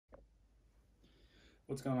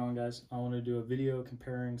What's going on, guys? I want to do a video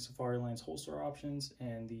comparing Safariland's holster options,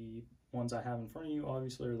 and the ones I have in front of you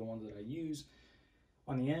obviously are the ones that I use.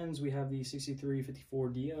 On the ends we have the 6354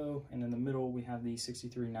 DO, and in the middle we have the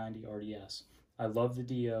 6390 RDS. I love the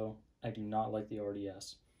DO. I do not like the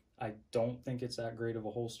RDS. I don't think it's that great of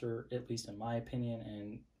a holster, at least in my opinion,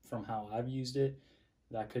 and from how I've used it.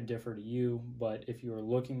 That could differ to you, but if you are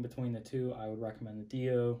looking between the two, I would recommend the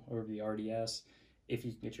DO over the RDS if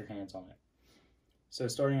you can get your hands on it. So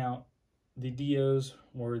starting out, the DOs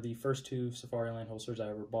were the first two Safariland holsters I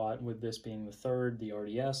ever bought, with this being the third, the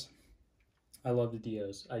RDS. I love the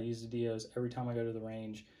DOs. I use the DOs every time I go to the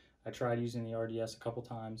range. I tried using the RDS a couple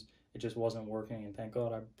times. It just wasn't working, and thank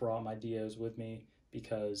God I brought my DOs with me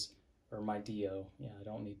because, or my DO. Yeah, I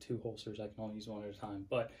don't need two holsters. I can only use one at a time.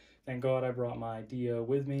 But thank God I brought my DO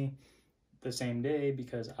with me the same day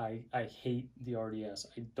because I hate the RDS.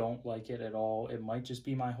 I don't like it at all. It might just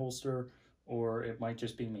be my holster, or it might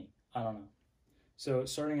just be me. I don't know. So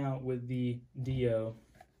starting out with the DO,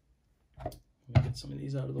 let me get some of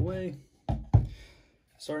these out of the way.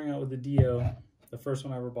 Starting out with the DO, the first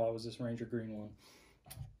one I ever bought was this Ranger green one.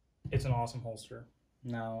 It's an awesome holster.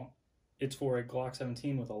 Now, it's for a Glock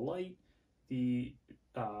 17 with a light. The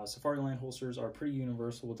Safariland holsters are pretty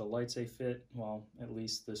universal with the lights they fit. Well, at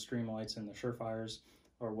least the Stream lights and the Surefires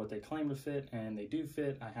are what they claim to fit, and they do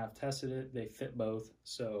fit. I have tested it. They fit both,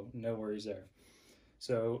 so no worries there.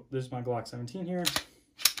 So this is my Glock 17 here.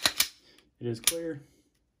 It is clear.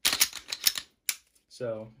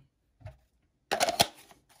 So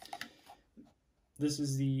this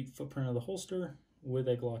is the footprint of the holster with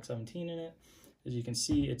a Glock 17 in it. As you can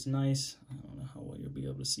see, it's nice. I don't know how well you'll be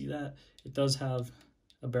able to see that. It does have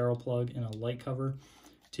a barrel plug and a light cover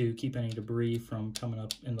to keep any debris from coming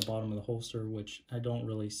up in the bottom of the holster, which I don't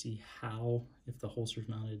really see how, if the holster's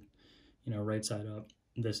mounted, you know, right side up,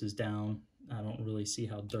 this is down. I don't really see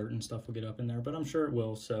how dirt and stuff will get up in there, but I'm sure it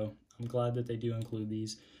will, so I'm glad that they do include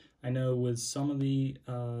these. I know with some of the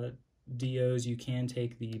DOs, you can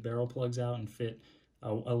take the barrel plugs out and fit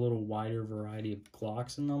a little wider variety of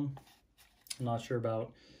Glocks in them. I'm not sure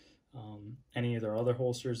about any of their other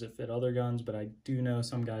holsters that fit other guns, but I do know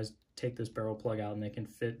some guys take this barrel plug out and they can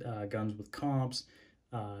fit guns with comps,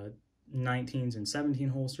 19s and 17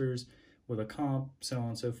 holsters with a comp, so on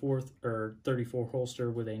and so forth, or 34 holster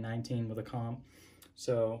with a 19 with a comp.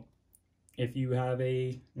 So if you have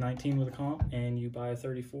a 19 with a comp and you buy a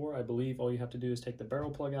 34, I believe all you have to do is take the barrel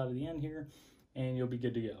plug out of the end here and you'll be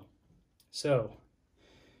good to go. So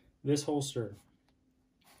this holster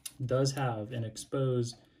does have an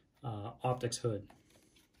exposed optics hood.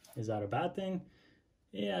 Is that a bad thing?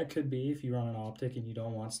 Yeah, it could be if you run an optic and you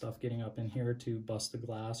don't want stuff getting up in here to bust the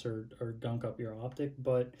glass or gunk up your optic.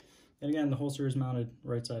 But then again, the holster is mounted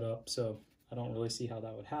right side up, so I don't really see how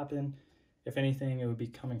that would happen. If anything, it would be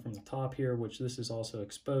coming from the top here, which this is also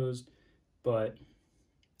exposed, but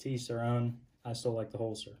to each their own. I still like the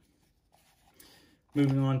holster.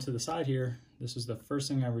 Moving on to the side here, this is the first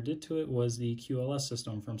thing I ever did to it, was the QLS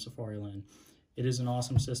system from Safariland. It is an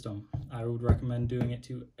awesome system. I would recommend doing it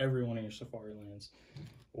to every one of your Safarilands,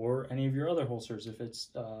 or any of your other holsters if it's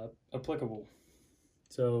applicable.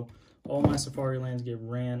 So all my Safarilands get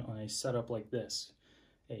ran on a setup like this: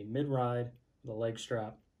 a mid-ride, the leg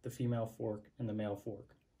strap, the female fork, and the male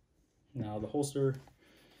fork. Now the holster,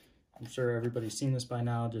 I'm sure everybody's seen this by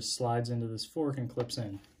now, just slides into this fork and clips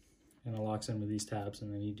in, and it locks in with these tabs,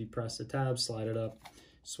 and then you depress the tabs, slide it up,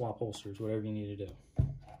 swap holsters, whatever you need to do.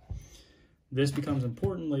 This becomes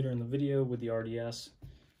important later in the video with the RDS.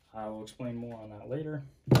 I will explain more on that later.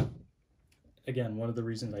 Again, one of the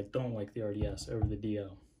reasons I don't like the RDS over the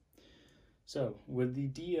DO. So with the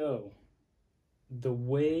DO, the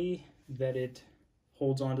way that it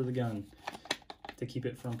holds onto the gun to keep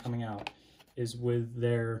it from coming out is with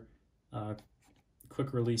their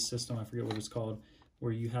quick release system. I forget what it's called,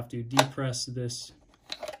 where you have to depress this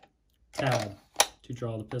tab to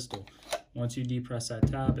draw the pistol. Once you depress that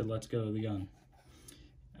tab, it lets go of the gun.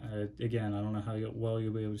 Again, I don't know how well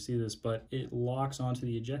you'll be able to see this, but it locks onto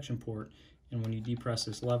the ejection port, and when you depress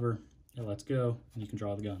this lever, it lets go, and you can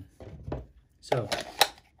draw the gun. So,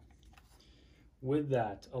 with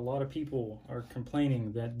that, a lot of people are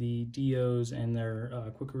complaining that the DOs and their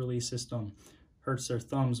quick release system hurts their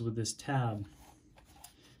thumbs with this tab.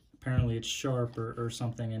 Apparently it's sharp or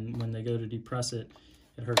something, and when they go to depress it,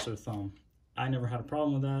 it hurts their thumb. I never had a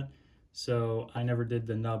problem with that, so I never did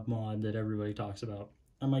the nub mod that everybody talks about.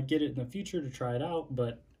 I might get it in the future to try it out,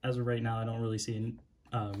 but as of right now, I don't really see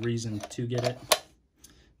a reason to get it.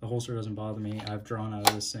 The holster doesn't bother me. I've drawn out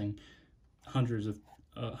of this thing hundreds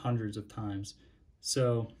of times.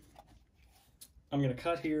 So I'm going to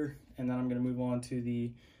cut here, and then I'm going to move on to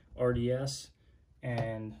the RDS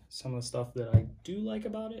and some of the stuff that I do like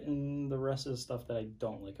about it and the rest of the stuff that I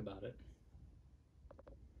don't like about it.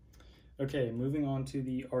 Okay, moving on to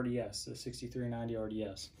the RDS, the 6390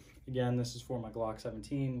 RDS. Again, this is for my Glock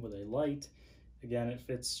 17 with a light. Again, it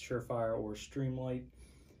fits Surefire or Streamlight.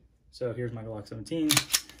 So here's my Glock 17.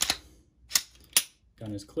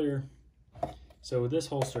 Gun is clear. So with this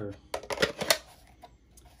holster,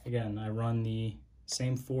 again, I run the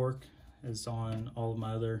same fork as on all of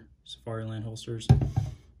my other Safariland holsters.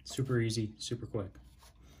 Super easy, super quick.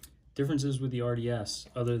 Differences with the RDS,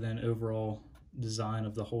 other than overall design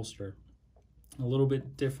of the holster. A little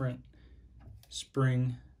bit different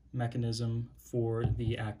spring mechanism for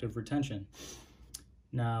the active retention.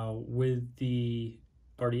 Now with the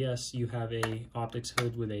RDS, you have a optics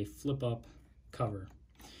hood with a flip up cover.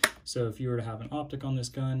 So if you were to have an optic on this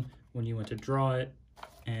gun, when you went to draw it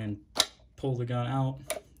and pull the gun out,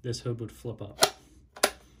 this hood would flip up.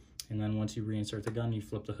 And then once you reinsert the gun, you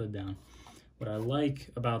flip the hood down. What I like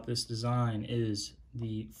about this design is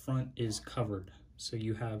the front is covered. So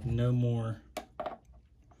you have no more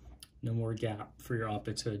gap for your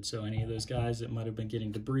optics hood. So any of those guys that might have been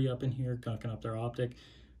getting debris up in here, gunking up their optic,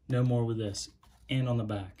 no more with this. And on the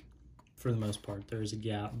back, for the most part, there is a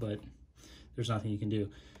gap, but there's nothing you can do.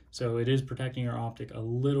 So it is protecting your optic a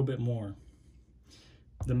little bit more.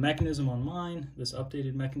 The mechanism on mine, this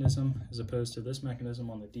updated mechanism, as opposed to this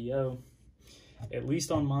mechanism on the DO, at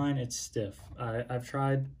least on mine, it's stiff. I've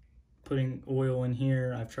tried putting oil in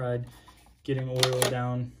here. I've tried getting oil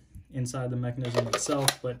down inside the mechanism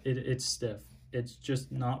itself, but it's stiff. It's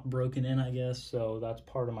just not broken in, I guess, so that's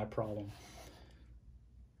part of my problem.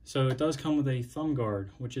 So it does come with a thumb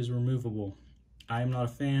guard, which is removable. I am not a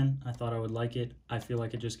fan. I thought I would like it. I feel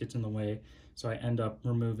like it just gets in the way, so I end up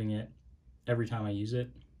removing it every time I use it.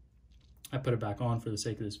 I put it back on for the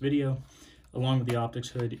sake of this video. Along with the optics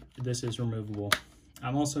hood, this is removable.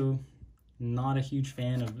 I'm also not a huge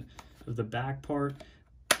fan of the back part.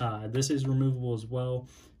 This is removable as well,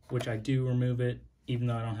 which I do remove it even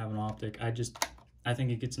though I don't have an optic. I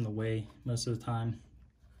think it gets in the way most of the time.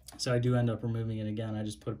 So I do end up removing it again. I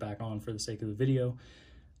just put it back on for the sake of the video.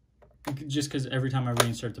 Just because every time I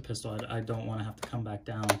reinsert the pistol, I don't want to have to come back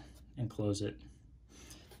down and close it.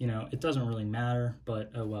 You know, it doesn't really matter,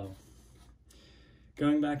 but oh well.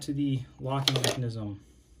 Going back to the locking mechanism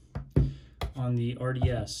on the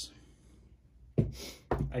RDS,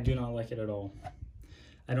 I do not like it at all.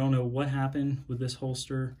 I don't know what happened with this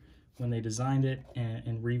holster when they designed it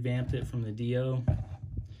and revamped it from the DO,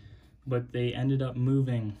 but they ended up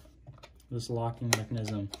moving this locking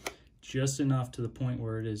mechanism just enough to the point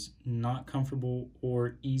where it is not comfortable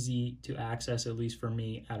or easy to access, at least for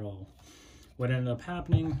me, at all. What ended up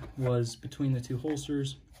happening was between the two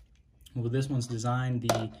holsters, well, this one's designed,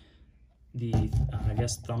 I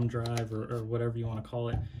guess thumb drive or whatever you want to call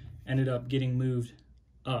it, ended up getting moved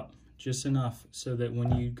up just enough so that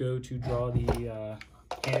when you go to draw the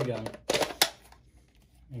handgun,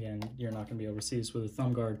 again, you're not going to be able to see this with a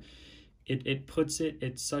thumb guard, it puts it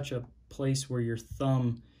at such a place where your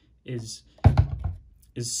thumb is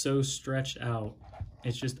so stretched out,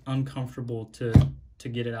 it's just uncomfortable to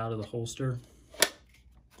get it out of the holster.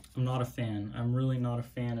 I'm not a fan. I'm really not a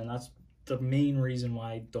fan, and that's the main reason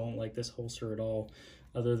why I don't like this holster at all,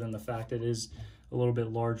 other than the fact it is a little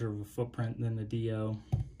bit larger of a footprint than the DO.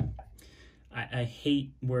 I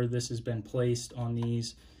hate where this has been placed on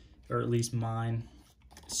these, or at least mine.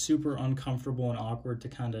 Super uncomfortable and awkward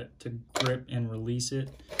to to grip and release it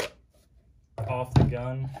off the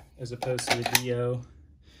gun as opposed to the DO.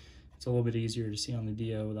 It's a little bit easier to see on the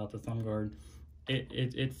DO without the thumb guard.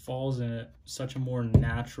 It falls in such a more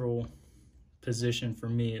natural position for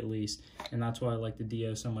me, at least, and that's why I like the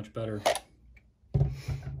DO so much better.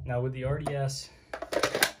 Now with the RDS,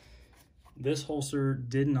 this holster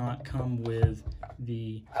did not come with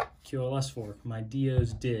the QLS fork. My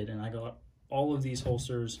DOs did, and I got all of these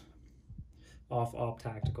holsters off Op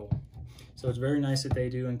Tactical. So it's very nice that they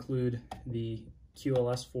do include the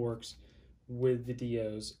QLS forks with the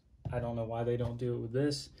DOs. I don't know why they don't do it with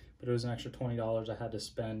this, but it was an extra $20 I had to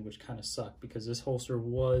spend, which kind of sucked because this holster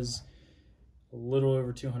was a little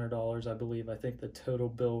over $200, I believe. I think the total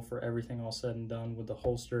bill for everything all said and done with the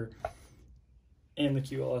holster and the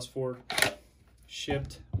QLS fork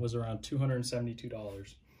shipped was around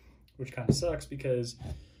 $272, which kind of sucks because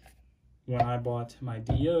when I bought my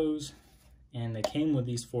DOs and they came with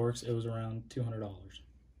these forks, it was around $200.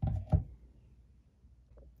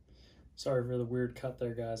 Sorry for the weird cut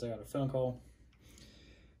there, guys. I got a phone call.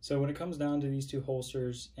 So when it comes down to these two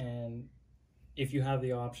holsters, and if you have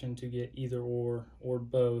the option to get either or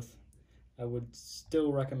both, I would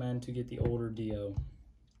still recommend to get the older DO.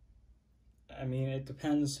 I mean, it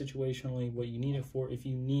depends situationally what you need it for. If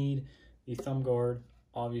you need the thumb guard,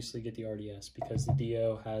 obviously get the RDS, because the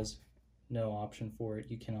DO has no option for it.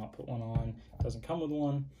 You cannot put one on. It doesn't come with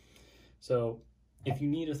one. So if you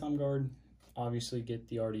need a thumb guard, obviously get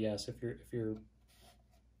the RDS. If you're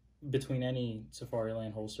between any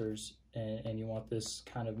Safariland holsters and you want this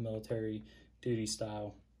kind of military duty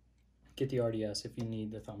style, get the RDS if you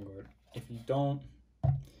need the thumb guard. If you don't,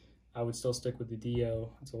 I would still stick with the DO.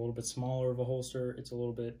 It's a little bit smaller of a holster. It's a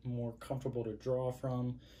little bit more comfortable to draw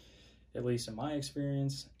from, at least in my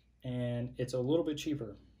experience, and it's a little bit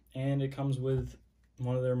cheaper, and it comes with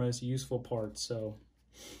one of their most useful parts. So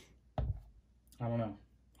I don't know,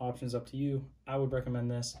 options up to you. I would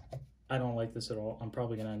recommend this. I don't like this at all. I'm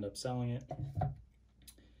probably gonna end up selling it.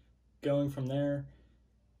 Going from there,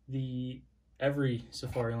 every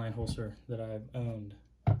Safariland holster that I've owned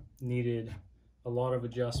needed a lot of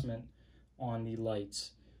adjustment on the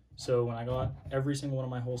lights. So when I got every single one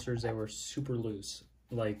of my holsters, they were super loose,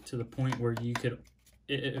 like to the point where you could,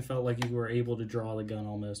 it felt like you were able to draw the gun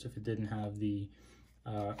almost if it didn't have the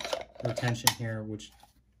retention here, which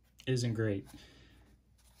isn't great.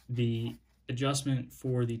 The adjustment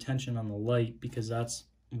for the tension on the light, because that's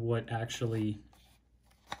what actually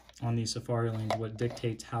on the Safariland, what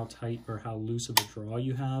dictates how tight or how loose of a draw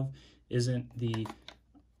you have, isn't the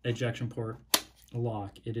ejection port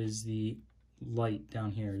lock, it is the light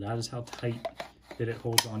down here. That is how tight that it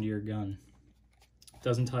holds onto your gun. It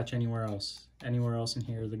doesn't touch anywhere else. Anywhere else in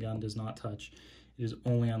here, the gun does not touch. It is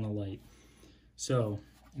only on the light. So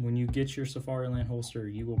when you get your Safariland holster,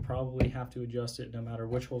 you will probably have to adjust it no matter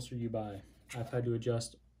which holster you buy. I've had to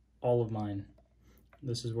adjust all of mine.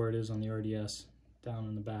 This is where it is on the RDS, down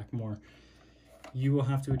in the back more. You will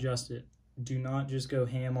have to adjust it. Do not just go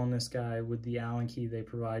ham on this guy with the Allen key they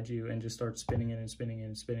provide you and just start spinning it and spinning it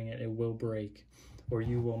and spinning it. It will break, or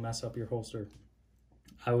you will mess up your holster.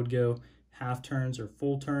 I would go half turns or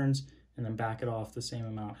full turns and then back it off the same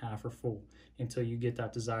amount, half or full, until you get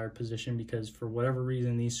that desired position, because for whatever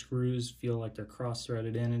reason these screws feel like they're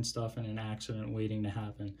cross-threaded in and stuff, and an accident waiting to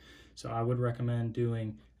happen. So I would recommend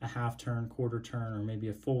doing a half turn, quarter turn, or maybe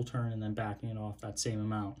a full turn and then backing it off that same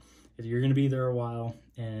amount. If you're going to be there a while,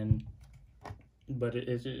 but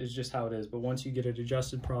it's just how it is. But once you get it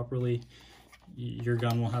adjusted properly, your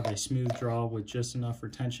gun will have a smooth draw with just enough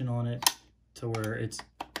retention on it to where it's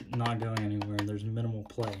not going anywhere and there's minimal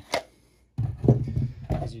play.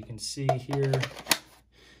 As you can see here,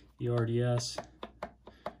 the RDS,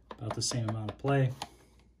 about the same amount of play.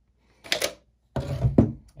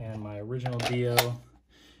 And my original DO,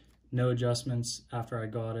 no adjustments after I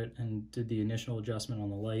got it and did the initial adjustment on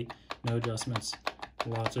the light. No adjustments,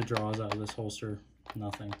 lots of draws out of this holster,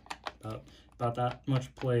 nothing. About that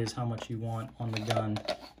much play is how much you want on the gun.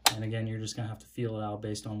 And again, you're just gonna have to feel it out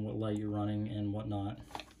based on what light you're running and whatnot.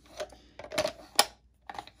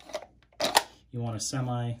 You want a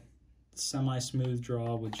semi-smooth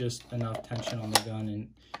draw with just enough tension on the gun,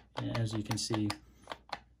 and as you can see,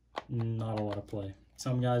 not a lot of play.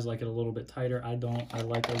 Some guys like it a little bit tighter. I don't. I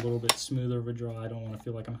like a little bit smoother of a draw. I don't want to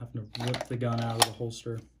feel like I'm having to rip the gun out of the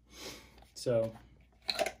holster. So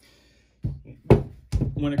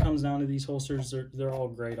when it comes down to these holsters, they're all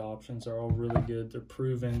great options. They're all really good. They're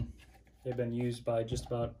proven. They've been used by just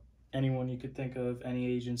about anyone you could think of, any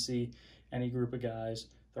agency, any group of guys.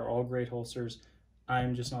 They're all great holsters.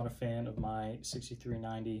 I'm just not a fan of my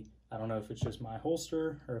 6390. I don't know if it's just my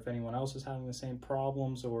holster or if anyone else is having the same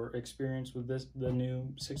problems or experience with the new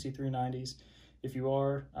 6390s. If you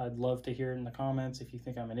are, I'd love to hear it in the comments. If you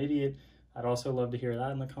think I'm an idiot, I'd also love to hear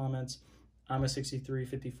that in the comments. I'm a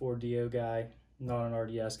 6354 DO guy, not an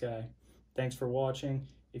RDS guy. Thanks for watching.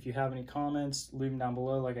 If you have any comments, leave them down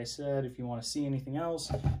below. Like I said, if you want to see anything else,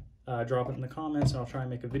 drop it in the comments and I'll try and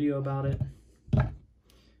make a video about it.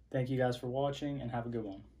 Thank you guys for watching and have a good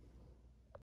one.